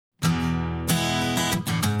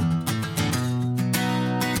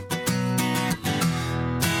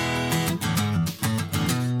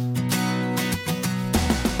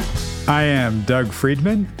I am Doug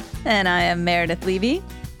Friedman. And I am Meredith Levy.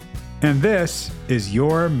 And this is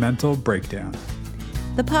Your Mental Breakdown,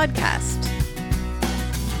 the podcast.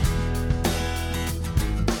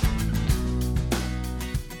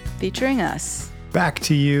 Featuring us. Back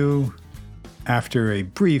to you after a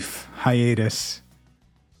brief hiatus.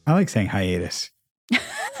 I like saying hiatus.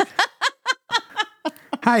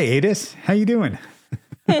 Hiatus, how you doing?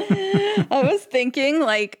 I was thinking,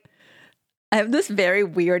 I have this very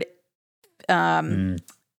weird...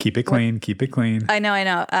 keep it clean, keep it clean. I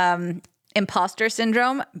know. Imposter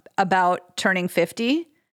syndrome about turning 50.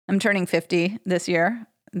 I'm turning 50 this year,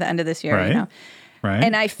 the end of this year, Right. Right.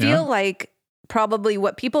 And I feel like probably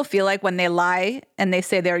what people feel like when they lie and they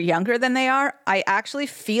say they're younger than they are, I actually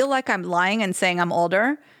feel like I'm lying and saying I'm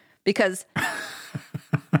older because,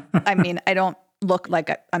 I mean, I don't look like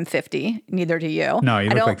I'm 50, neither do you. No, you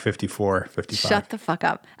look like 54, 55. Shut the fuck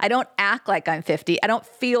up. I don't act like I'm 50. I don't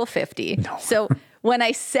feel 50. No. So when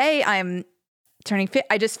I say I'm turning 50,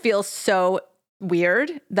 I just feel so weird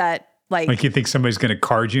that like you think somebody's going to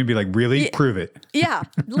card you and be like, really? Prove it. Yeah,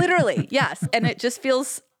 literally. Yes. And it just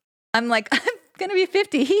feels, I'm like, I'm going to be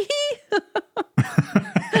 50.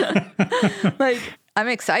 I'm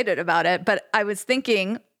excited about it. But I was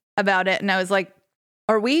thinking about it and I was like,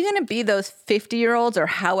 are we going to be those 50-year-olds or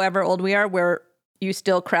however old we are where you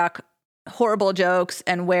still crack horrible jokes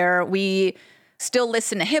and where we still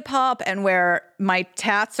listen to hip hop and where my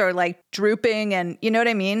tats are like drooping and you know what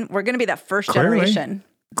I mean? We're going to be that first generation.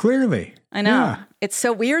 Clearly. I know. Yeah. It's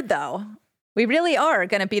so weird though. We really are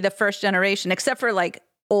going to be the first generation, except for like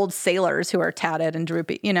old sailors who are tatted and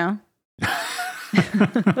droopy, you know?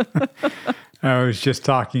 I was just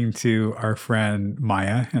talking to our friend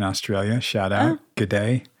Maya in Australia. Shout out. Good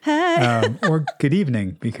day. Hey. Or good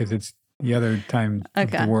evening, because it's the other time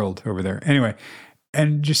of the world over there. Anyway,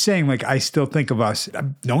 and just saying, like, I still think of us.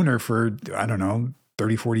 I've known her for, I don't know,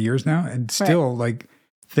 30, 40 years now. And still, like,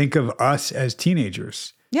 think of us as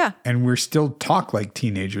teenagers. Yeah. And we're still talk like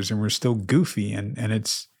teenagers and we're still goofy. And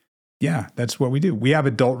it's, yeah, that's what we do. We have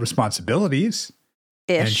adult responsibilities.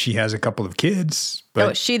 Ish. And she has a couple of kids.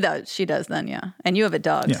 But she does. She does then, yeah. And you have a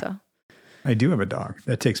dog, so. I do have a dog.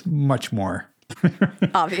 That takes much more.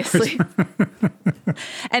 Obviously.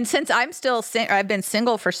 And since I'm still, I've been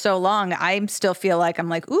single for so long, I still feel like I'm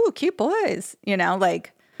like, ooh, cute boys. You know,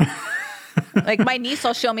 like my niece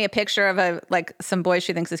will show me a picture of some boy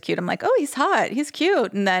she thinks is cute. I'm like, oh, he's hot. He's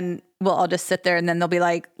cute. And then I'll just sit there and then they'll be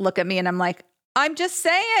like, look at me. And I'm like, I'm just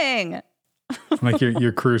saying. Like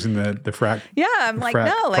you're cruising the frat. Yeah, I'm like,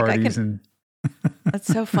 no, like I can. That's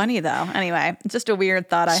so funny though. Anyway, it's just a weird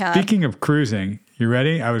thought I had. Speaking of cruising, you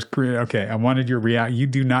ready? Okay, I wanted your reaction. You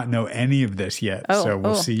do not know any of this yet, so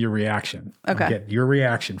we'll see your reaction. Okay. I'll get your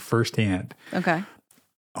reaction firsthand. Okay.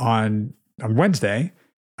 On Wednesday,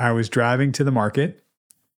 I was driving to the market,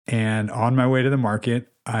 and on my way to the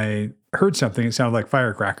market, I heard something. It sounded like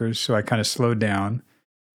firecrackers, so I kind of slowed down,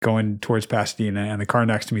 going towards Pasadena, and the car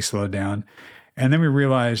next to me slowed down. And then we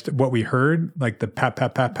realized what we heard, like the pap,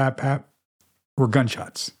 pap, pap, pap, pap, were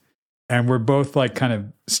gunshots. And we're both like kind of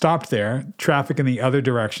stopped there. Traffic in the other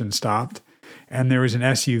direction stopped. And there was an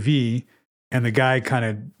SUV and the guy kind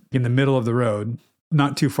of in the middle of the road,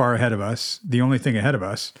 not too far ahead of us, the only thing ahead of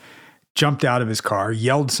us, jumped out of his car,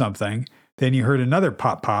 yelled something. Then you heard another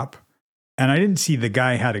pop, pop. And I didn't see the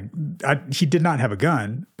guy he did not have a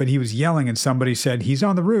gun, but he was yelling and somebody said, he's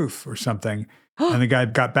on the roof or something. And the guy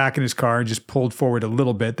got back in his car and just pulled forward a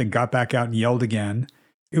little bit, then got back out and yelled again.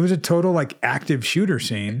 It was a total like active shooter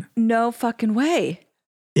scene. No fucking way.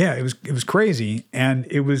 Yeah, it was crazy. And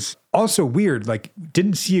it was also weird. Like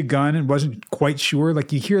didn't see a gun and wasn't quite sure.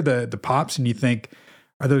 Like you hear the pops and you think,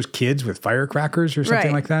 are those kids with firecrackers or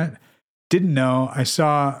something like that? Didn't know. I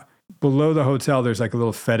saw below the hotel, there's like a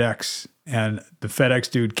little FedEx and the FedEx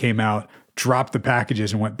dude came out, dropped the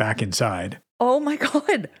packages and went back inside. Oh my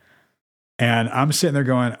God. And I'm sitting there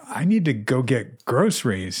going, I need to go get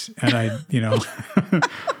groceries. And I,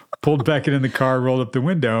 pulled Beckett in the car, rolled up the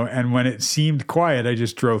window. And when it seemed quiet, I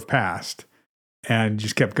just drove past and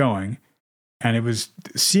just kept going. And it was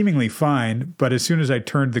seemingly fine. But as soon as I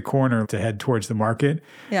turned the corner to head towards the market,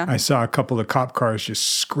 I saw a couple of cop cars just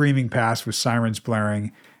screaming past with sirens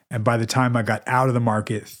blaring. And by the time I got out of the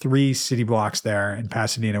market, 3 city blocks there in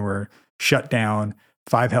Pasadena were shut down.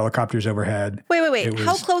 5 helicopters overhead. Wait.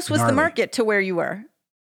 How close was the market to where you were?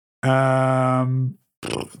 I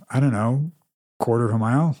don't know, quarter of a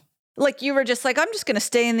mile. Like you were just like, I'm just going to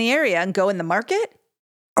stay in the area and go in the market?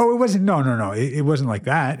 Oh, it wasn't. No. It wasn't like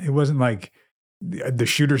that. It wasn't like the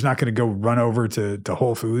shooter's not going to go run over to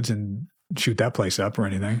Whole Foods and shoot that place up or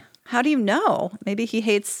anything. How do you know? Maybe he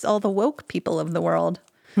hates all the woke people of the world.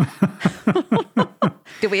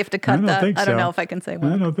 Do we have to cut that? I don't know if I can say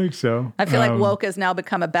woke. I don't think so. I feel like woke has now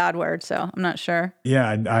become a bad word, so I'm not sure.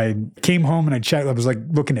 Yeah, I came home and I checked. I was like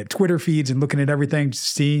looking at Twitter feeds and looking at everything to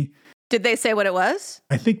see. Did they say what it was?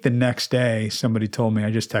 I think the next day somebody told me.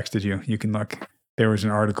 I just texted you. You can look. There was an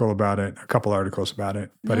article about it, a couple articles about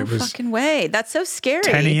it. But no it was fucking way. That's so scary.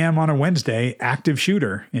 10 a.m. on a Wednesday, active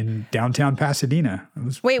shooter in downtown Pasadena. It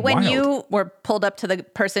was Wait, when wild. you were pulled up to the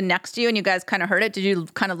person next to you and you guys kind of heard it, did you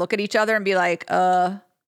kind of look at each other and be like,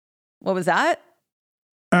 what was that?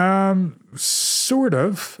 Sort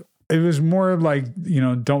of. It was more like,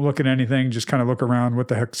 don't look at anything, just kind of look around. What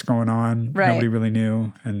the heck's going on? Right. Nobody really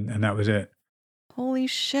knew. And that was it. Holy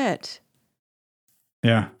shit.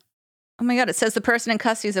 Yeah. Oh my God. It says the person in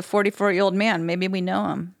custody is a 44-year-old man. Maybe we know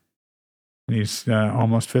him. He's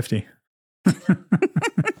almost 50.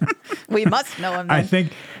 We must know him then. I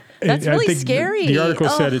think that's really scary. The article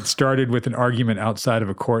said it started with an argument outside of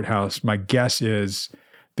a courthouse. My guess is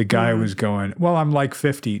the guy was going, well, I'm like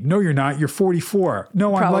 50. No, you're not. You're 44.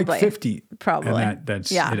 No, I'm like 50. Probably. And it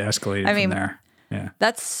escalated from there. Yeah.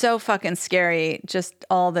 That's so fucking scary. Just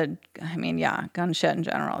all gun shit in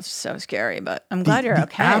general is so scary, but I'm glad you're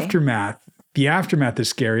okay. The aftermath is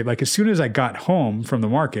scary. Like as soon as I got home from the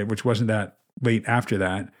market, which wasn't that late after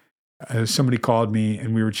that, somebody called me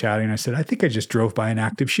and we were chatting. I said, I think I just drove by an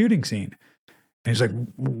active shooting scene. And he's like,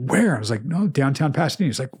 where? I was like, no, downtown Pasadena.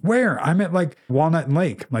 He's like, where? I'm at like Walnut and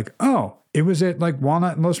Lake. I'm like, oh, it was at like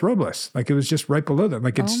Walnut and Los Robles. Like it was just right below them.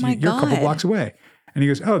 Like you're a couple blocks away. And he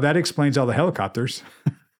goes, oh, that explains all the helicopters.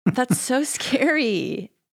 That's so scary.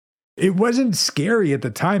 It wasn't scary at the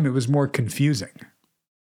time. It was more confusing.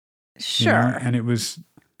 Sure. And it was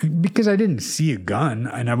because I didn't see a gun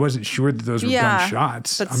and I wasn't sure that those were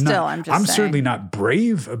gunshots. But I'm saying. Certainly not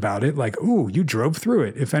brave about it. Like, oh, you drove through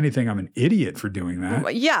it. If anything, I'm an idiot for doing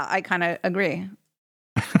that. Yeah, I kind of agree.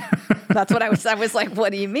 That's what I was like,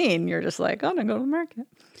 what do you mean? You're just like, I'm going to go to the market.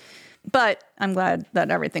 But I'm glad that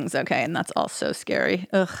everything's okay. And that's all so scary.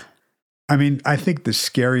 Ugh. I mean, I think the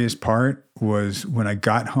scariest part was when I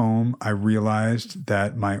got home, I realized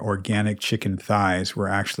that my organic chicken thighs were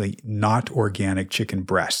actually not organic chicken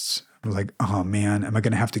breasts. I was like, oh man, am I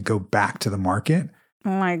going to have to go back to the market? Oh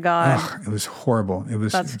my God. Ugh, it was horrible.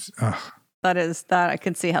 That I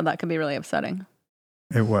can see how that could be really upsetting.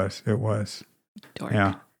 It was. Dork.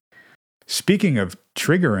 Yeah. Speaking of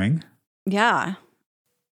triggering. Yeah.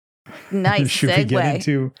 Nice should segue. We get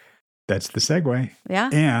into, that's the segue. Yeah.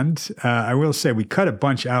 And I will say we cut a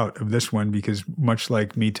bunch out of this one because much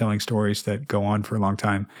like me telling stories that go on for a long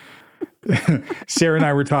time, Sarah and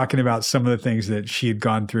I were talking about some of the things that she had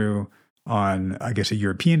gone through on, I guess, a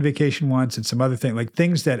European vacation once and some other things, like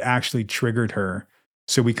things that actually triggered her.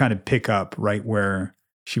 So we kind of pick up right where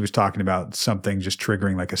she was talking about something just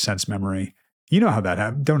triggering like a sense memory. You know how that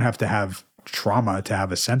happens. Don't have to have trauma to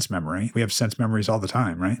have a sense memory. We have sense memories all the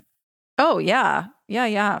time, right? Oh, yeah.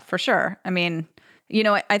 Yeah, for sure. I mean,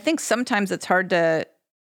 I think sometimes it's hard to,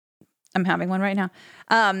 I'm having one right now.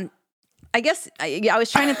 I guess I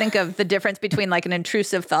was trying to think of the difference between like an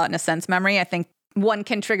intrusive thought and a sense memory. I think one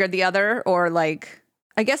can trigger the other, or like,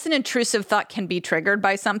 I guess an intrusive thought can be triggered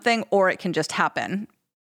by something or it can just happen.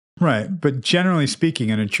 Right. But generally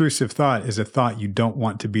speaking, an intrusive thought is a thought you don't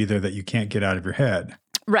want to be there that you can't get out of your head.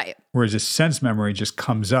 Right. Whereas a sense memory just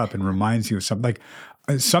comes up and reminds you of something. Like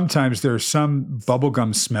sometimes there are some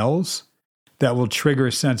bubblegum smells that will trigger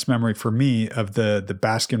a sense memory for me of the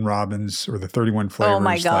Baskin Robbins or the 31 flavors. Oh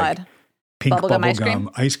my God. Like pink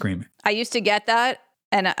bubblegum ice cream. I used to get that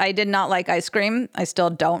and I did not like ice cream. I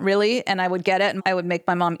still don't really. And I would get it and I would make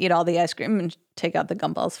my mom eat all the ice cream and take out the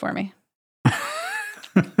gumballs for me.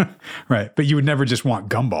 Right. But you would never just want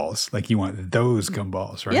gumballs. Like you want those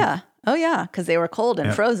gumballs, right? Yeah. Oh yeah. Because they were cold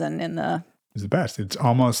and frozen in the... It's the best. It's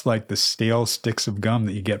almost like the stale sticks of gum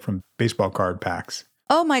that you get from baseball card packs.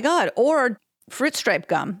 Oh my God. Or fruit stripe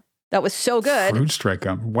gum. That was so good. Fruit stripe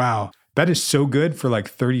gum. Wow. That is so good for like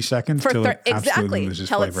 30 seconds till it absolutely loses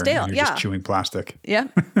flavor. It's stale. And you're just chewing plastic. Yeah.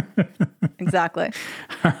 Exactly.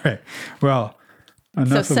 All right. Well,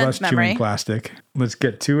 enough of us memory. Chewing plastic. Let's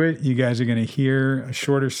get to it. You guys are going to hear a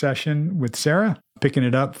shorter session with Sarah, picking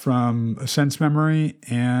it up from a sense memory,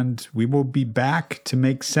 and we will be back to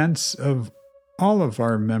make sense of all of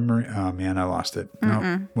our memory. Oh man, I lost it.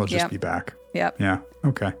 No, we'll just be back. Yep. Yeah.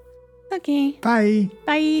 Okay. Okay. Bye.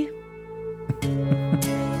 Bye.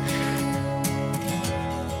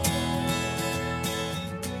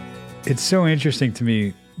 It's so interesting to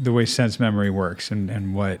me the way sense memory works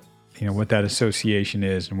and what that association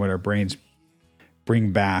is and what our brains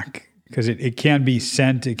bring back, because it can be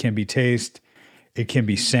scent, it can be taste, it can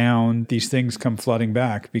be sound. These things come flooding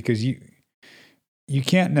back because you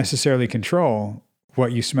can't necessarily control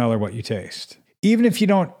what you smell or what you taste. Even if you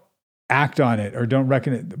don't act on it or don't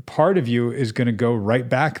reckon it, part of you is going to go right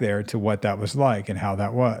back there to what that was like and how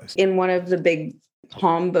that was. In one of the big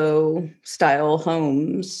combo style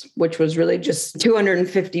homes, which was really just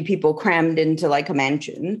 250 people crammed into like a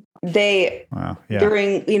mansion,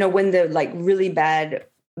 during, when the like really bad,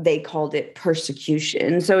 they called it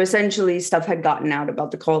persecution. So essentially stuff had gotten out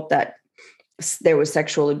about the cult that there was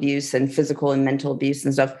sexual abuse and physical and mental abuse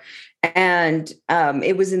and stuff. And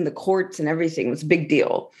it was in the courts and everything. It was a big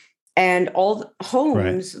deal. And all the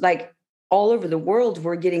homes, like all over the world,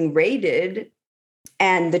 were getting raided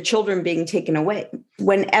and the children being taken away.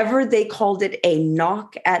 Whenever they called it a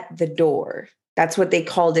knock at the door, that's what they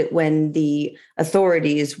called it when the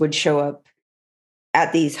authorities would show up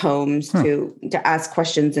at these homes to ask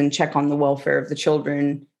questions and check on the welfare of the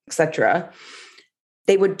children, etc.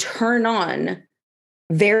 They would turn on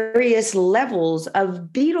various levels of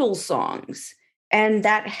Beatles songs. And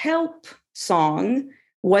that Help song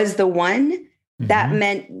was the one that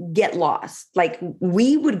meant get lost. Like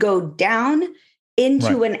we would go down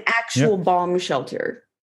into an actual bomb shelter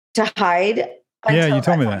to hide. Yeah, you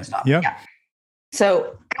told me that. Yeah.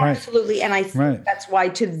 So absolutely. And I think that's why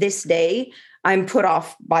to this day, I'm put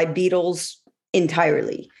off by Beatles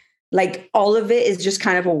entirely. Like all of it is just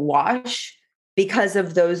kind of a wash because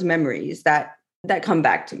of those memories that come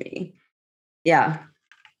back to me. Yeah.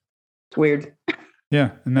 It's weird.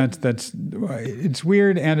 Yeah. And that's it's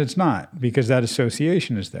weird and it's not, because that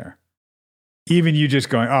association is there. Even you just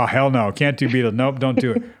going, oh, hell no, can't do Beatles. Nope, don't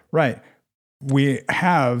do it. Right. We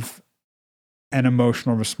have an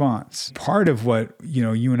emotional response. Part of what,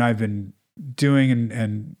 you and I have been doing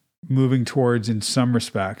and moving towards in some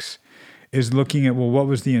respects is looking at, well, what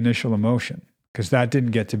was the initial emotion? Because that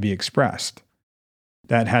didn't get to be expressed.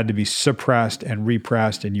 That had to be suppressed and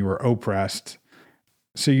repressed, and you were oppressed.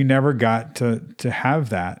 So you never got to have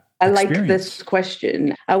that experience. I like this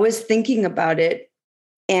question. I was thinking about it,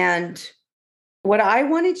 and what I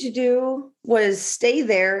wanted to do was stay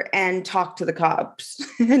there and talk to the cops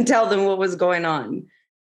and tell them what was going on.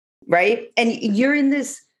 Right. And you're in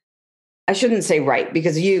this, I shouldn't say right,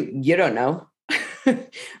 because you don't know,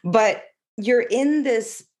 but you're in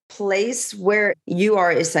this place where you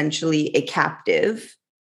are essentially a captive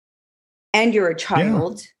and you're a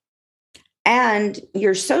child and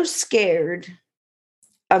you're so scared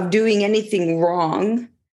of doing anything wrong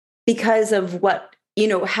because of what,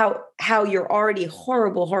 how your already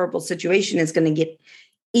horrible situation is going to get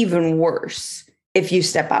even worse if you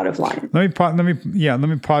step out of line. Let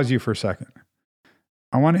me pause you for a second.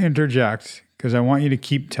 I want to interject because I want you to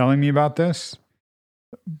keep telling me about this,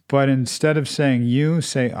 but instead of saying you,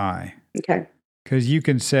 say I. Okay. Because you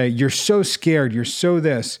can say, you're so scared, you're so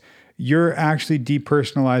this. You're actually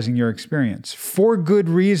depersonalizing your experience for good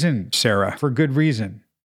reason, Sarah, for good reason,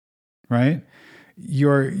 right?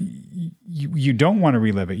 You don't want to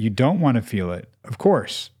relive it. You don't want to feel it. Of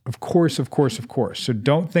course. So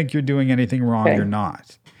don't think you're doing anything wrong. Okay. You're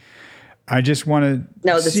not. I just want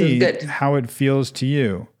to see how it feels to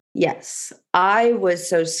you. Yes. I was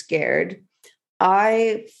so scared.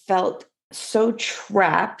 I felt so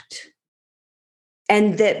trapped.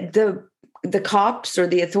 And that the cops or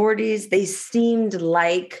the authorities, they seemed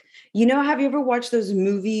like, have you ever watched those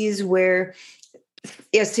movies where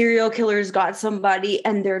a serial killer's got somebody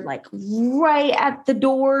and they're like right at the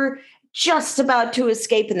door, just about to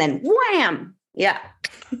escape, and then wham! Yeah.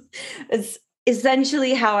 It's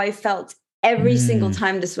essentially how I felt every single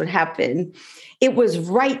time this would happen. It was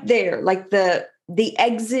right there. Like the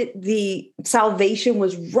exit, the salvation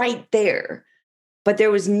was right there, but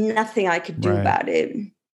there was nothing I could do about it.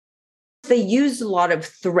 They used a lot of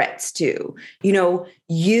threats too.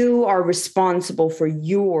 You are responsible for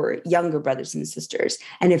your younger brothers and sisters.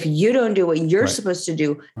 And if you don't do what you're supposed to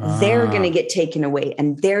do, they're going to get taken away,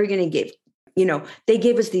 and they're going to get, they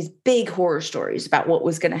gave us these big horror stories about what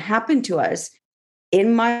was going to happen to us.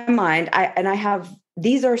 In my mind,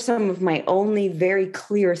 these are some of my only very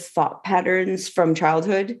clear thought patterns from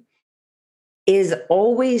childhood, is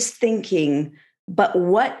always thinking, but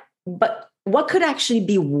what could actually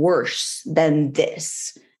be worse than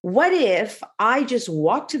this? What if I just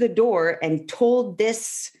walked to the door and told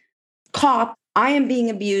this cop, I am being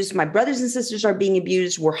abused, my brothers and sisters are being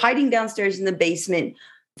abused, we're hiding downstairs in the basement,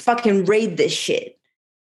 fucking raid this shit.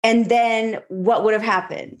 And then what would have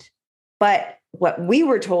happened? But what we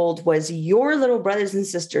were told was your little brothers and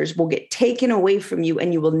sisters will get taken away from you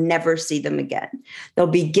and you will never see them again. They'll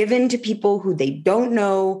be given to people who they don't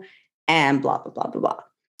know and blah, blah, blah, blah, blah.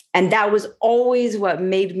 And that was always what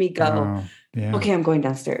made me go, okay, I'm going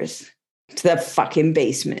downstairs. to the fucking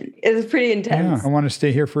basement. It was pretty intense. Yeah, I want to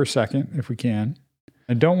stay here for a second if we can.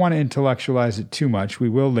 I don't want to intellectualize it too much. We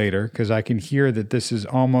will later, because I can hear that this is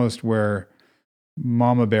almost where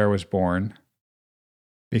Mama Bear was born,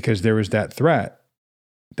 because there was that threat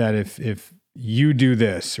that if you do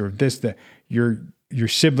this or this, that your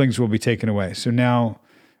siblings will be taken away. So now,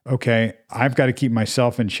 okay, I've got to keep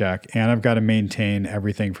myself in check and I've got to maintain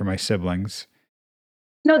everything for my siblings.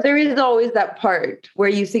 No, there is always that part where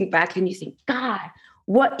you think back and you think, God,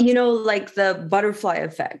 what, like the butterfly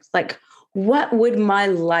effect, like what would my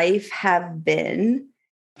life have been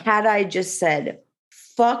had I just said,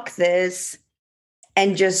 fuck this,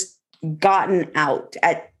 and just gotten out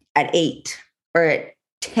at 8 or at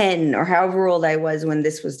 10 or however old I was when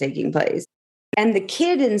this was taking place. And the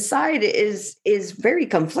kid inside is very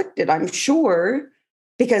conflicted, I'm sure,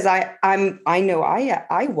 because I know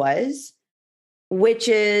I was, which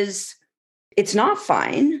is, it's not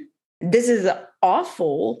fine. This is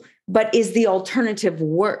awful, but is the alternative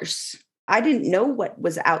worse? I didn't know what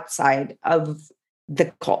was outside of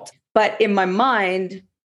the cult. But in my mind,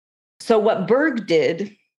 so what Berg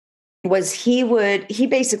did was he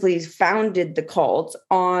basically founded the cult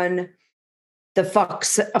on the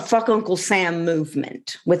fuck Uncle Sam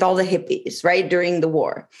movement with all the hippies, right, during the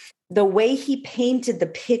war. The way he painted the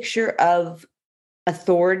picture of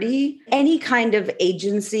authority, any kind of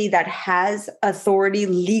agency that has authority,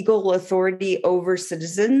 legal authority over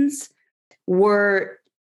citizens, were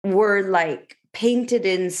like painted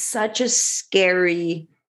in such a scary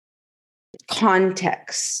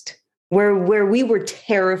context where we were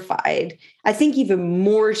terrified, I think even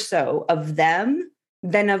more so of them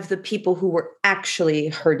than of the people who were actually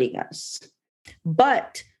hurting us.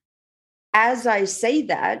 But as I say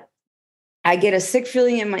that, I get a sick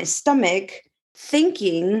feeling in my stomach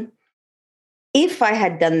thinking, if I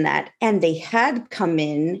had done that and they had come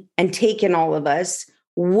in and taken all of us,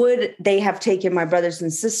 would they have taken my brothers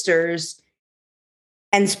and sisters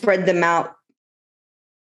and spread them out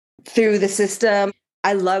through the system?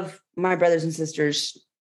 I love my brothers and sisters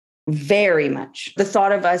very much. The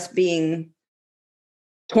thought of us being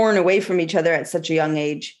torn away from each other at such a young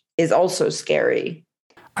age is also scary.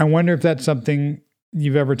 I wonder if that's something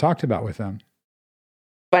you've ever talked about with them.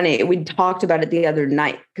 Funny, we talked about it the other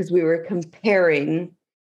night because we were comparing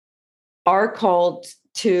our cult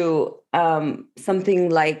to something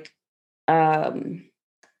like,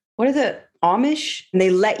 what are the Amish? And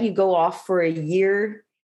they let you go off for a year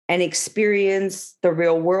and experience the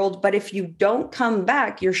real world. But if you don't come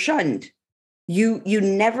back, you're shunned. You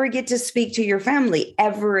never get to speak to your family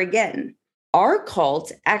ever again. Our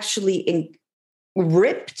cult actually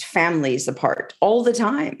ripped families apart all the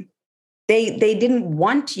time. They didn't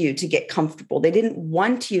want you to get comfortable. They didn't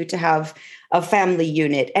want you to have a family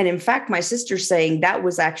unit. And in fact, my sister's saying that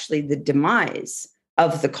was actually the demise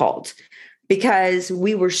of the cult, because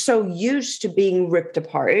we were so used to being ripped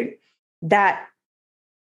apart that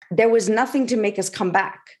there was nothing to make us come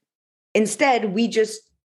back. Instead, we just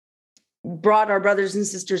brought our brothers and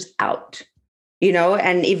sisters out,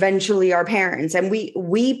 and eventually our parents. And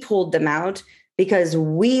we pulled them out because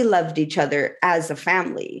we loved each other as a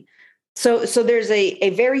family. So there's a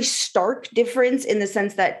very stark difference in the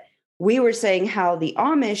sense that we were saying how the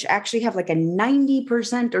Amish actually have like a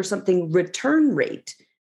 90% or something return rate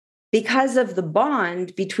because of the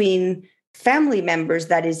bond between family members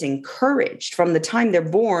that is encouraged from the time they're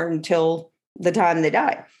born till the time they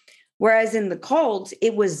die. Whereas in the cult,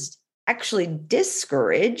 it was actually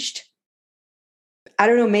discouraged. I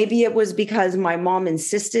don't know, maybe it was because my mom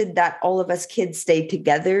insisted that all of us kids stay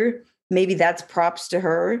together. Maybe that's props to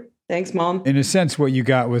her. Thanks, Mom. In a sense, what you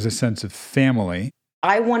got was a sense of family.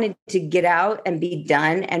 I wanted to get out and be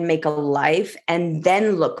done and make a life and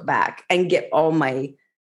then look back and get all my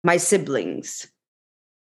siblings,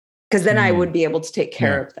 because then I would be able to take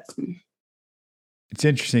care of them. It's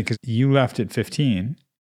interesting because you left at 15,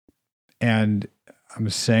 and I'm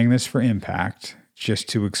saying this for impact, just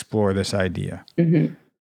to explore this idea. Mm-hmm.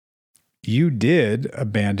 You did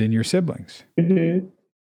abandon your siblings. Mm-hmm.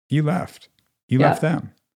 You left. You left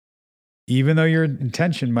them. Even though your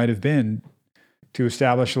intention might have been to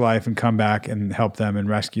establish a life and come back and help them and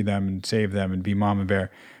rescue them and save them and be Mama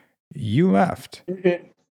Bear, you left. Mm-hmm.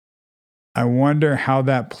 I wonder how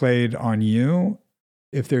that played on you.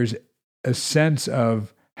 If there's a sense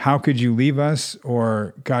of, how could you leave us?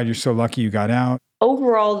 Or, God, you're so lucky you got out.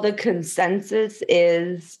 Overall, the consensus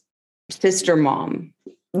is sister mom,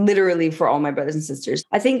 literally for all my brothers and sisters.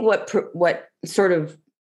 I think what sort of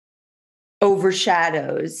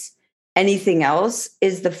overshadows anything else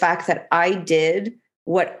is the fact that I did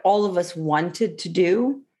what all of us wanted to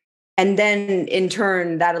do And then in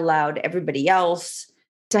turn, that allowed everybody else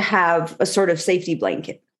to have a sort of safety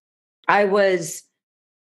blanket. I was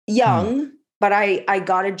young, but I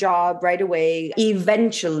got a job right away.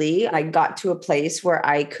 Eventually, I got to a place where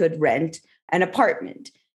I could rent an apartment.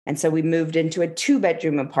 And so we moved into a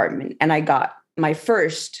 2-bedroom apartment, and I got my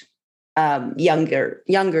first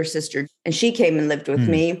younger sister, and she came and lived with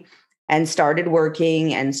me and started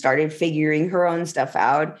working and started figuring her own stuff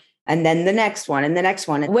out. And then the next one and the next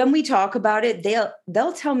one. And when we talk about it,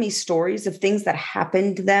 they'll tell me stories of things that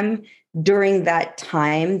happened to them during that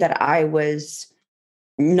time that I was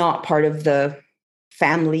not part of the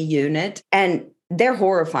family unit. And they're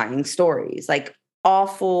horrifying stories, like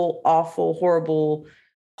awful, awful, horrible,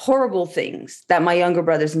 horrible things that my younger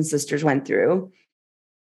brothers and sisters went through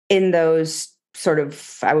in those sort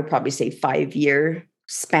of, I would probably say 5-year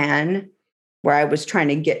span where I was trying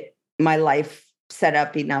to get my life set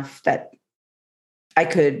up enough that I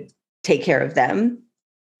could take care of them.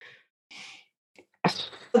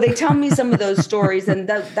 They tell me some of those stories, and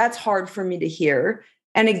that's hard for me to hear.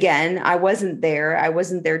 And again, I wasn't there. I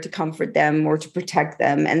wasn't there to comfort them or to protect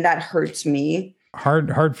them. And that hurts me.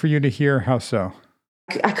 Hard for you to hear. How so?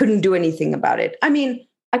 I couldn't do anything about it. I mean,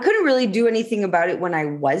 I couldn't really do anything about it when I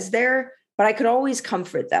was there, but I could always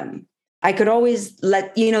comfort them. I could always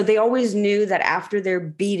they always knew that after their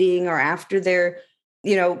beating or after their,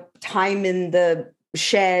 time in the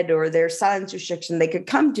shed or their silence restriction, they could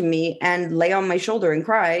come to me and lay on my shoulder and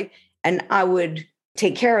cry, and I would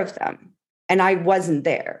take care of them. And I wasn't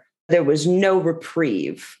there. There was no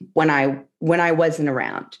reprieve when I wasn't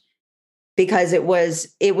around, because it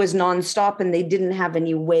was nonstop, and they didn't have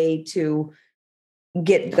any way to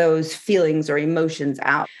get those feelings or emotions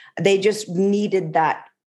out. They just needed that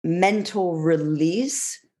mental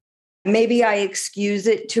release. Maybe I excuse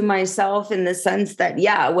it to myself in the sense that,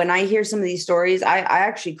 yeah, when I hear some of these stories, I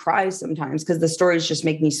actually cry sometimes because the stories just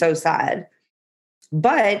make me so sad.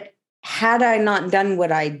 But had I not done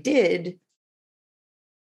what I did,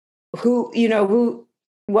 what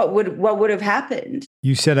would have happened?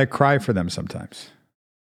 You said I cry for them sometimes.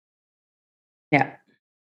 Yeah.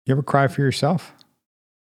 You ever cry for yourself?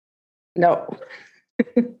 No.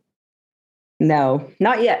 No,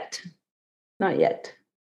 not yet. Not yet.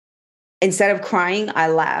 Instead of crying, I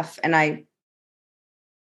laugh, and I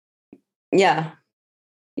don't. Yeah.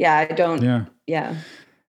 Yeah.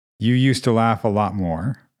 You used to laugh a lot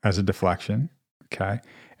more as a deflection. Okay.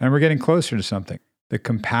 And we're getting closer to something. The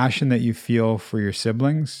compassion that you feel for your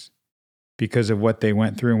siblings because of what they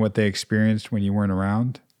went through and what they experienced when you weren't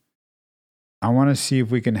around. I want to see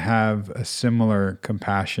if we can have a similar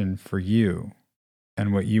compassion for you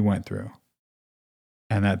and what you went through,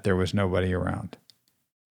 and that there was nobody around.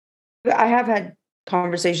 I have had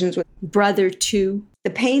conversations with brother too. The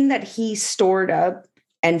pain that he stored up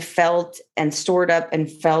and felt and stored up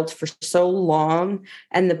and felt for so long,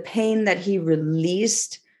 and the pain that he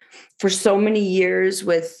released for so many years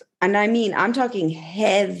with, and I mean, I'm talking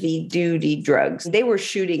heavy duty drugs. They were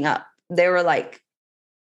shooting up. They were like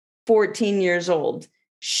 14 years old,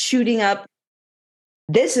 shooting up.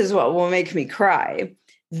 This is what will make me cry.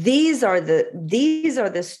 These are the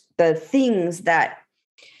things that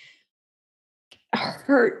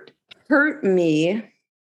hurt me,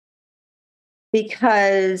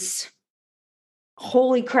 because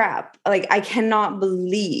holy crap, like, I cannot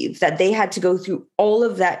believe that they had to go through all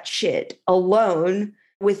of that shit alone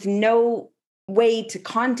with no way to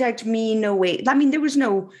contact me, no way. I mean, there was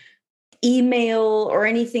no email or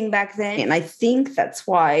anything back then. And I think that's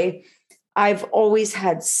why I've always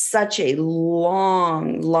had such a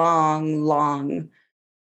long, long, long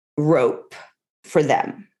rope for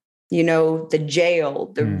them. The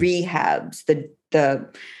jail, the rehabs, the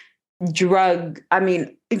drug. I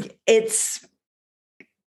mean, it's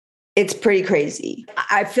pretty crazy.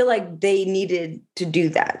 I feel like they needed to do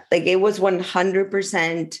that. Like, it was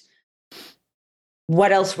 100%.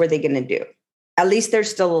 What else were they going to do? At least they're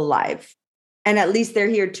still alive. And at least they're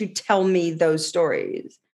here to tell me those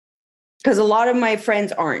stories. Because a lot of my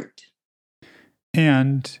friends aren't.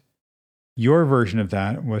 And your version of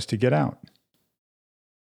that was to get out.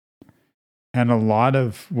 And a lot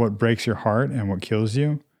of what breaks your heart and what kills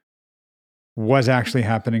you was actually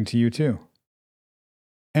happening to you too.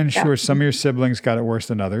 And sure, some of your siblings got it worse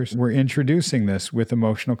than others. We're introducing this with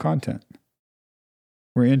emotional content.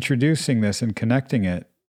 We're introducing this and connecting it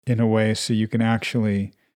in a way so you can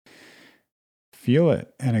actually feel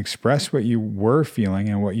it and express what you were feeling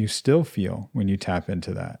and what you still feel when you tap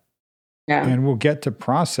into that. Yeah. And we'll get to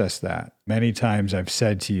process that. Many times I've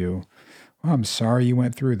said to you, well, I'm sorry you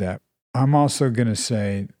went through that. I'm also going to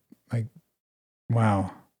say, like,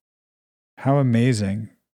 wow, how amazing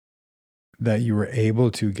that you were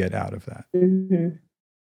able to get out of that. Mm-hmm.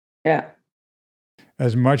 Yeah.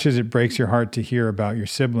 As much as it breaks your heart to hear about your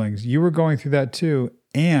siblings, you were going through that too,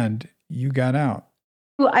 and you got out.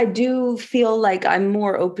 I do feel like I'm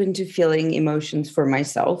more open to feeling emotions for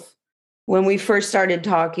myself. When we first started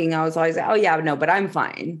talking, I was always like, oh, yeah, no, but I'm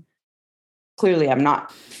fine. Clearly, I'm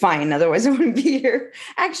not fine. Otherwise, I wouldn't be here.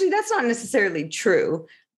 Actually, that's not necessarily true.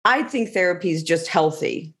 I think therapy is just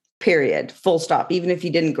healthy, period, full stop, even if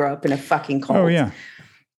you didn't grow up in a fucking cult. Oh, yeah.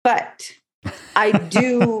 But I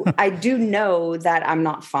do know that I'm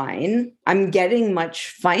not fine. I'm getting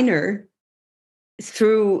much finer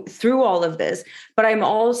through all of this, but I'm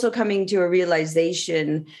also coming to a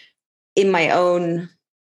realization in my own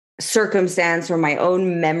circumstance or my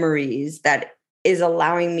own memories that is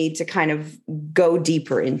allowing me to kind of go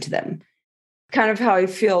deeper into them. Kind of how I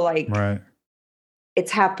feel like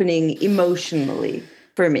it's happening emotionally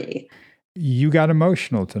for me. You got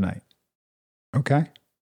emotional tonight. Okay.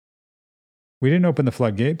 We didn't open the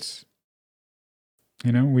floodgates.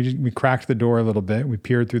 You know, we cracked the door a little bit. We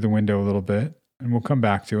peered through the window a little bit, and we'll come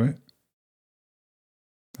back to it.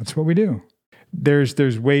 That's what we do.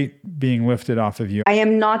 There's weight being lifted off of you. I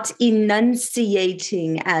am not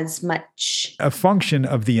enunciating as much. A function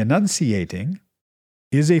of the enunciating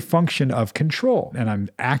is a function of control. And I'm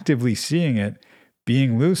actively seeing it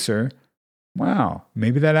being looser. Wow,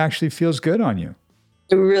 maybe that actually feels good on you.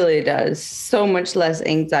 It really does. So much less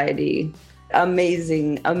anxiety.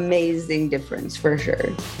 Amazing, amazing difference for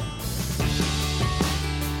sure.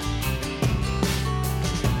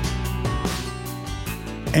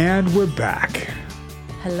 And we're back.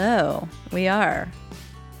 Hello, we are.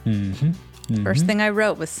 Mm-hmm. Mm-hmm. First thing I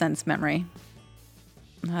wrote was sense memory.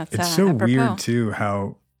 It's so weird too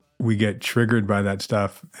how we get triggered by that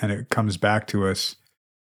stuff and it comes back to us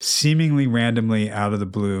seemingly randomly out of the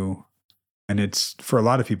blue. And it's for a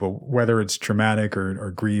lot of people, whether it's traumatic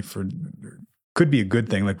or grief or could be a good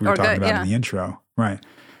thing, like we were talking about in the intro, right?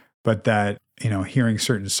 But that, hearing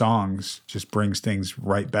certain songs just brings things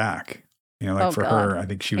right back. Like for her, I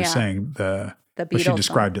think she was saying the Beatles she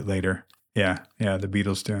described it later. Yeah, the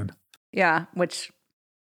Beatles tune. Yeah, which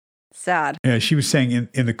sad. Yeah, she was saying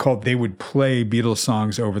in the cult, they would play Beatles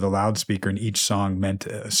songs over the loudspeaker and each song meant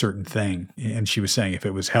a certain thing. And she was saying if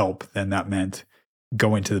it was Help, then that meant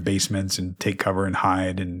go into the basements and take cover and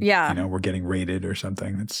hide and, we're getting raided or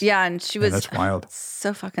something. And she was that's wild.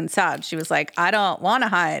 So fucking sad. She was like, I don't want to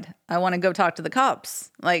hide. I want to go talk to the cops.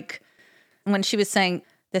 Like when she was saying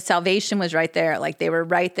the salvation was right there, like they were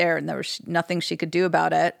right there and there was nothing she could do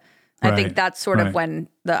about it. I think that's sort of when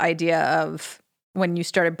the idea of when you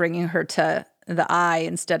started bringing her to the I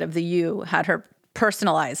instead of the you had her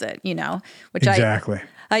personalize it, which exactly.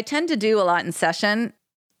 I tend to do a lot in session.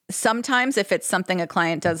 Sometimes if it's something a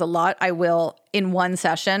client does a lot, I will in one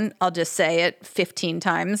session, I'll just say it 15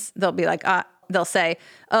 times. They'll be like, they'll say,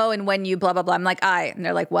 oh, and when you blah, blah, blah. I'm like, I, and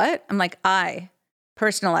they're like, what? I'm like, I.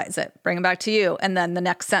 Personalize it, bring it back to you. And then the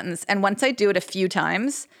next sentence. And once I do it a few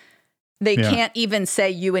times, they can't even say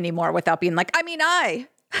you anymore without being like, I mean, I.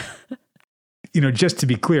 Just to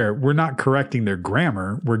be clear, we're not correcting their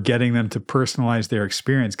grammar. We're getting them to personalize their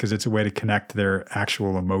experience because it's a way to connect to their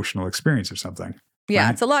actual emotional experience of something. Yeah,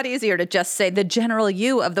 right? It's a lot easier to just say the general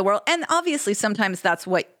you of the world. And obviously, sometimes that's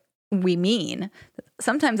what we mean.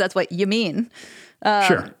 Sometimes that's what you mean.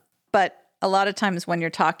 Sure. But a lot of times when you're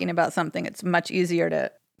talking about something, it's much easier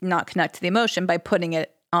to not connect to the emotion by putting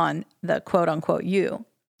it on the quote unquote you.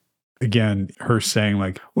 Again, her saying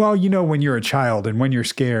like, well, when you're a child and when you're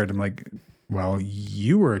scared, I'm like, well,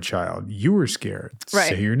 you were a child. You were scared. Right.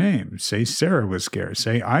 Say your name. Say Sarah was scared.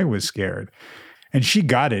 Say I was scared. And she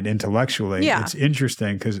got it intellectually. Yeah. It's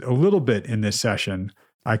interesting because a little bit in this session,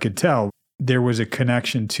 I could tell there was a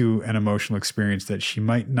connection to an emotional experience that she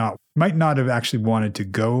might not have actually wanted to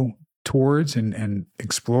go towards and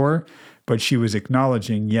explore, but she was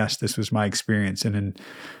acknowledging, yes, this was my experience. And in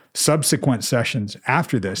subsequent sessions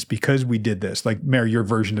after this, because we did this, like Mary, your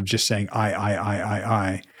version of just saying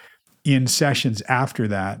I, in sessions after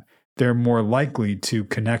that, they're more likely to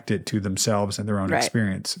connect it to themselves and their own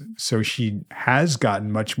experience. So she has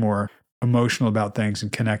gotten much more emotional about things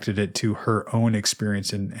and connected it to her own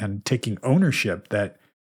experience and taking ownership that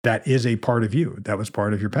is a part of you. That was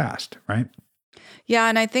part of your past, right? Yeah.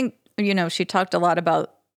 And I think, she talked a lot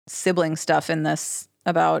about sibling stuff in this,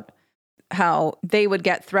 about how they would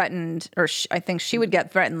get threatened, or I think she would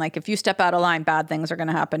get threatened. Like if you step out of line, bad things are going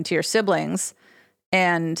to happen to your siblings.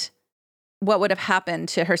 And what would have happened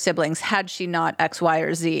to her siblings had she not X, Y,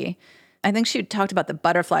 or Z? I think she talked about the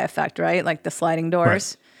butterfly effect, right? Like the sliding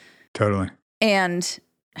doors. Right. Totally. And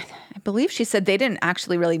I believe she said they didn't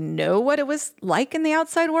actually really know what it was like in the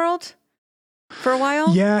outside world. for a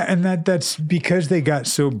while. Yeah, and that's because they got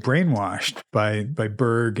so brainwashed by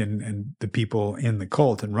Berg and the people in the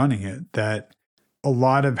cult and running it, that a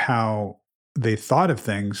lot of how they thought of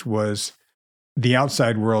things was the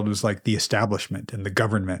outside world was like the establishment and the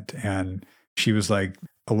government. And she was like,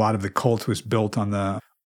 a lot of the cult was built on the,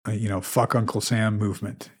 fuck Uncle Sam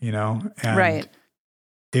movement, and Right.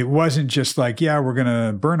 it wasn't just like, yeah, we're going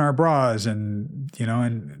to burn our bras and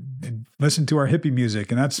listen to our hippie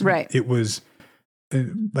music. And that's right. It was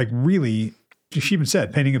like really, she even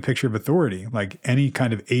said, painting a picture of authority, like any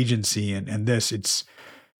kind of agency and this,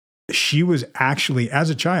 she was actually, as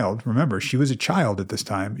a child, remember, she was a child at this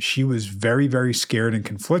time. She was very, very scared and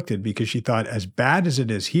conflicted because she thought, as bad as it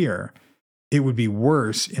is here, it would be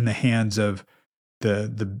worse in the hands of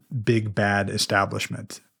the big bad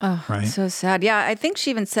establishment. Oh, right? So sad. Yeah, I think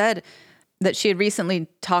she even said that she had recently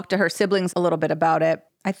talked to her siblings a little bit about it.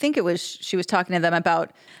 I think it was she was talking to them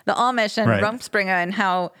about the Amish and Right. Rumspringa and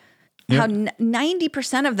how Yep.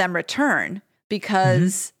 90% of them return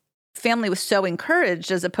because family was so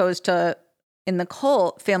encouraged, as opposed to in the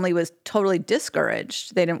cult, family was totally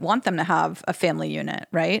discouraged. They didn't want them to have a family unit,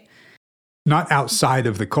 right? Not outside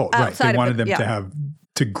of the cult, right? Outside They of wanted the- them yeah.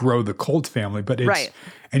 to grow the cult family, but it's Right.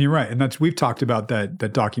 And you're right, and we've talked about that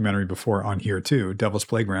documentary before on here too, Devil's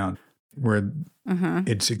Playground, where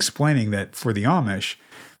it's explaining that for the Amish,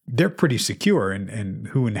 they're pretty secure in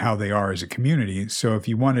who and how they are as a community. So if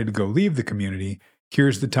you wanted to go leave the community,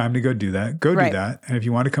 here's the time to go do that. Go Right. do that, and if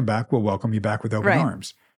you want to come back, we'll welcome you back with open Right.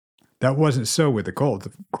 arms. That wasn't so with the cult,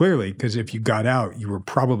 clearly, because if you got out, you were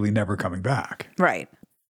probably never coming back. Right.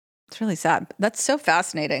 It's really sad. That's so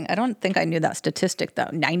fascinating. I don't think I knew that statistic, though.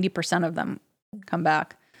 90% of them come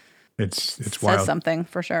back. It's Says wild. something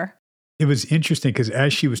for sure. It was interesting because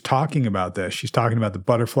as she was talking about this, she's talking about the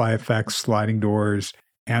butterfly effect, sliding doors,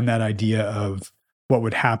 and that idea of what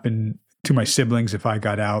would happen to my siblings if I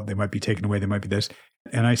got out. They might be taken away. They might be this.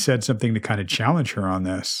 And I said something to kind of challenge her on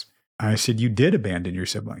this. I said, you did abandon your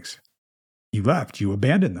siblings. You left. You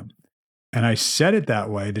abandoned them. And I said it that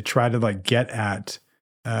way to try to like get at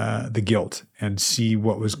the guilt and see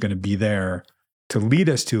what was going to be there to lead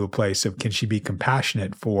us to a place of, can she be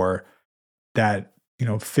compassionate for that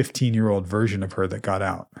 15-year-old version of her that got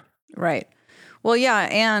out. Right. Well, yeah.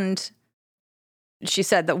 And she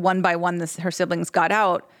said that one by one, her siblings got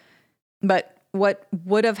out. But what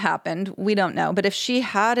would have happened, we don't know. But if she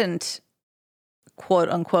hadn't, quote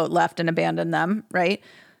unquote, left and abandoned them, right?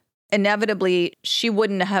 Inevitably, she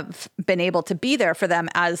wouldn't have been able to be there for them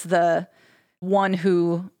as the one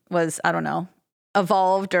who was, I don't know,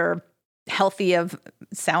 evolved or healthy of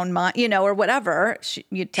sound mind, or whatever, to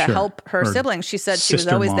Sure. help her Or siblings. She said she was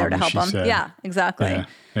sister always there to mom, help she them. said. Yeah, exactly.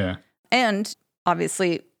 Yeah. And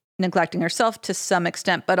obviously neglecting herself to some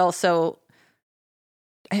extent, but also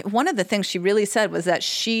one of the things she really said was that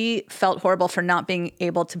she felt horrible for not being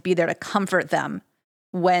able to be there to comfort them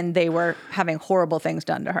when they were having horrible things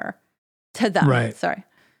done to her. To them. Right. Sorry.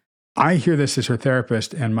 I hear this as her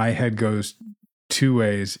therapist, and my head goes two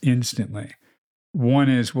ways instantly. One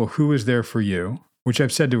is, well, who was there for you? Which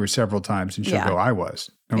I've said to her several times, and she'll Yeah. go, I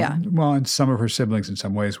was. Yeah. Well, and some of her siblings in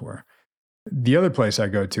some ways were. The other place I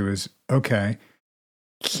go to is, okay,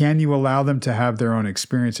 can you allow them to have their own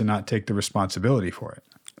experience and not take the responsibility for it?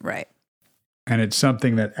 Right. And it's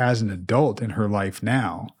something that as an adult in her life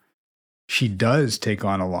now, she does take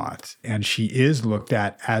on a lot, and she is looked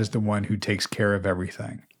at as the one who takes care of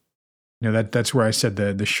everything. That's where I said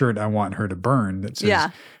the shirt I want her to burn that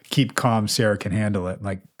says, keep calm, Sarah can handle it.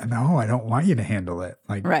 Like, no, I don't want you to handle it.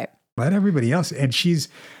 Like, Right. let everybody else. And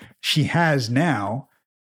she has now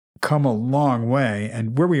come a long way.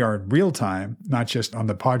 And where we are in real time, not just on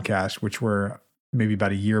the podcast, which we're maybe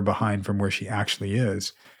about a year behind from where she actually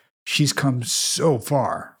is, she's come so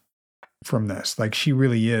far from this. Like, she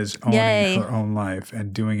really is owning Yay. her own life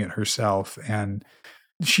and doing it herself. And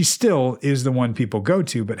she still is the one people go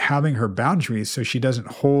to, but having her boundaries so she doesn't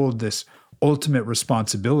hold this ultimate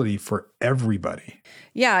responsibility for everybody.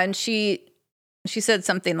 Yeah. And she said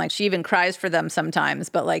something like she even cries for them sometimes,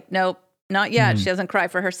 but like, nope, not yet. She doesn't cry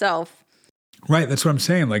for herself. Right. That's what I'm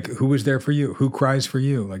saying. Like, who was there for you? Who cries for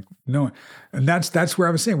you? Like, no one. And that's where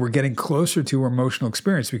I was saying we're getting closer to her emotional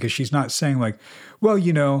experience, because she's not saying like, well,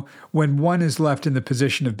 when one is left in the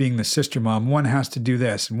position of being the sister mom, one has to do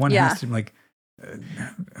this and one has to like,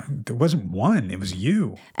 there wasn't one, it was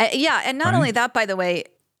you. Yeah. And not Right? only that, by the way,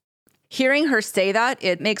 hearing her say that,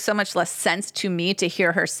 it makes so much less sense to me to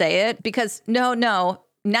hear her say it, because no,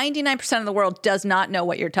 99% of the world does not know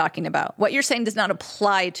what you're talking about. What you're saying does not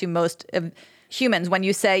apply to most of humans. When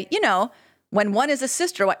you say, when one is a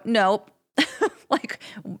sister, no, like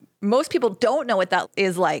most people don't know what that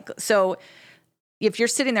is like. So if you're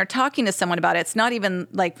sitting there talking to someone about it, it's not even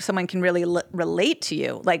like someone can really relate to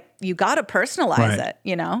you. Like you got to personalize it,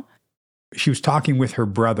 you know? She was talking with her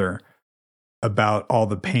brother about all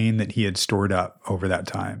the pain that he had stored up over that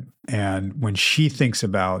time. And when she thinks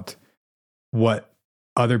about what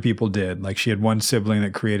other people did, like she had one sibling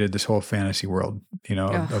that created this whole fantasy world, you know,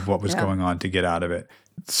 of what was going on to get out of it.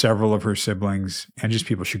 Several of her siblings and just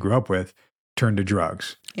people she grew up with turned to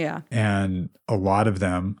drugs. Yeah. And a lot of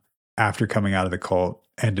them, after coming out of the cult,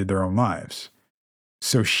 ended their own lives.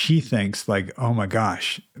 So she thinks like, oh my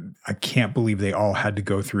gosh, I can't believe they all had to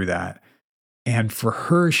go through that. And for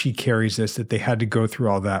her, she carries this, that they had to go through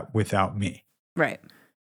all that without me. Right.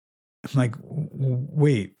 I'm like,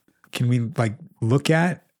 wait, can we like look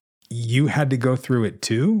at you had to go through it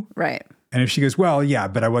too? Right. And if she goes, well, yeah,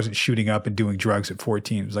 but I wasn't shooting up and doing drugs at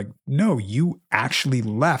 14. It's like, no, you actually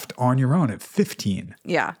left on your own at 15.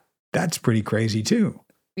 Yeah. That's pretty crazy too.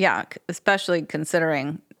 Yeah. Especially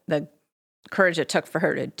considering the courage it took for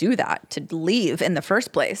her to do that, to leave in the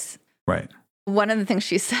first place. Right. One of the things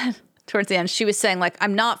she said towards the end, she was saying like,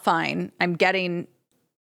 I'm not fine. I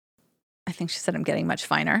think she said, I'm getting much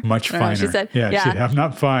finer. Much finer. She said, yeah. I'm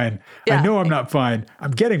not fine. Yeah. I know I'm not fine.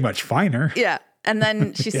 I'm getting much finer. Yeah. And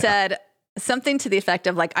then she said something to the effect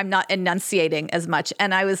of like, I'm not enunciating as much.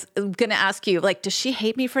 And I was going to ask you, like, does she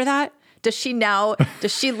hate me for that? Does she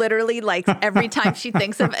literally like every time she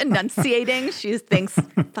thinks of enunciating, she thinks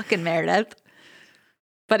fucking Meredith?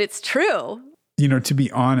 But it's true. You know, to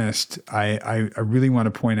be honest, I really want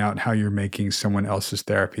to point out how you're making someone else's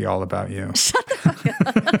therapy all about you. Shut the fuck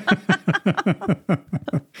up.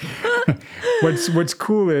 What's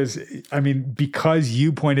cool is, I mean, because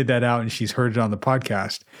you pointed that out and she's heard it on the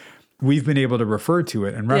podcast, we've been able to refer to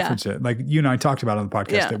it and reference it. Like you and I talked about on the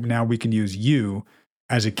podcast that now we can use you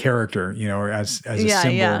as a character, you know, or as a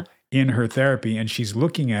symbol in her therapy. And she's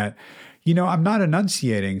looking at, you know, I'm not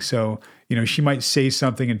enunciating. So, you know, she might say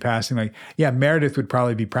something in passing like, yeah, Meredith would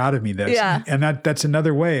probably be proud of me this. Yeah. And that's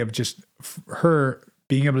another way of just her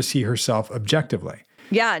being able to see herself objectively.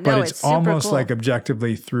 Yeah, no, but it's super almost cool. like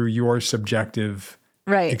objectively through your subjective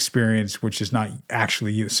experience, which is not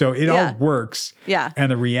actually you. So it all works. Yeah.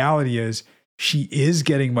 And the reality is she is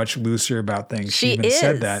getting much looser about things. She even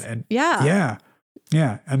said that. And yeah.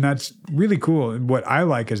 And that's really cool. And what I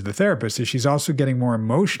like as the therapist is she's also getting more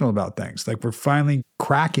emotional about things. Like we're finally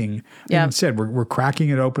cracking. Yeah. Like said, we're cracking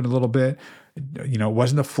it open a little bit. You know, it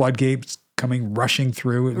wasn't the floodgates coming rushing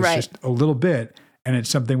through. It was just a little bit. And it's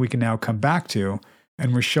something we can now come back to.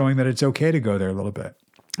 And we're showing that it's okay to go there a little bit.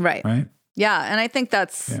 Right. Right. Yeah. And I think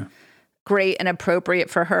that's great and appropriate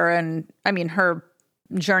for her. And I mean, her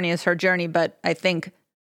journey is her journey. But I think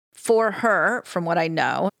for her, from what I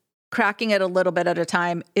know, cracking it a little bit at a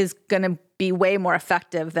time is going to be way more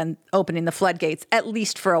effective than opening the floodgates, at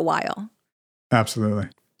least for a while. Absolutely.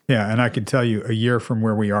 Yeah. And I can tell you a year from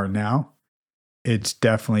where we are now, it's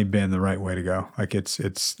definitely been the right way to go. Like it's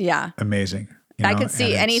amazing. You know? I could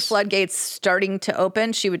see any floodgates starting to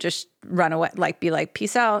open. She would just run away, like be like,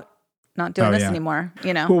 peace out, not doing this anymore.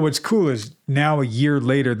 You know? Well, what's cool is now a year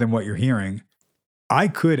later than what you're hearing, I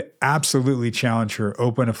could absolutely challenge her,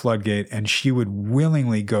 open a floodgate, and she would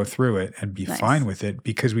willingly go through it and be fine with it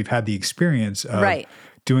because we've had the experience of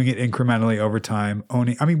doing it incrementally over time,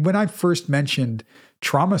 owning. I mean, when I first mentioned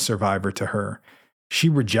trauma survivor to her, she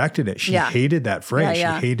rejected it. She hated that phrase. She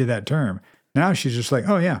hated that term. Now she's just like,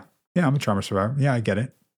 oh yeah, I'm a trauma survivor. Yeah, I get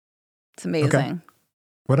it. It's amazing. Okay.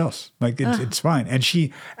 What else? Like it's fine. And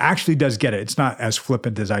she actually does get it. It's not as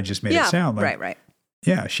flippant as I just made it sound. Like, right.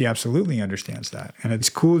 Yeah, she absolutely understands that. And it's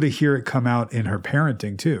cool to hear it come out in her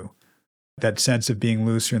parenting too. That sense of being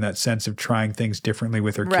looser and that sense of trying things differently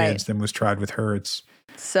with her kids than was tried with her. It's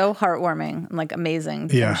so heartwarming and like amazing.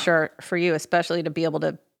 Yeah. I'm sure for you, especially to be able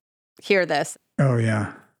to hear this. Oh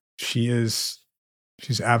yeah. She's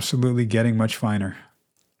absolutely getting much finer.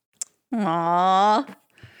 Aww.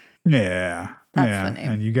 Yeah. That's funny.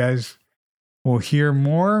 And you guys will hear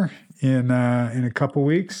more in a couple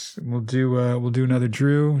weeks. We'll do another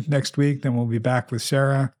Drew next week. Then we'll be back with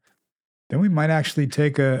Sarah. Then we might actually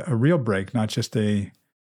take a real break, not just a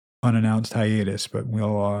unannounced hiatus. But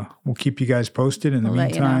we'll keep you guys posted. In the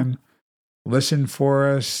meantime, listen for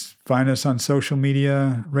us, find us on social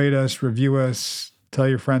media, rate us, review us, tell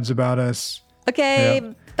your friends about us.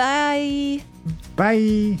 Okay, bye.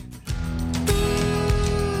 Bye.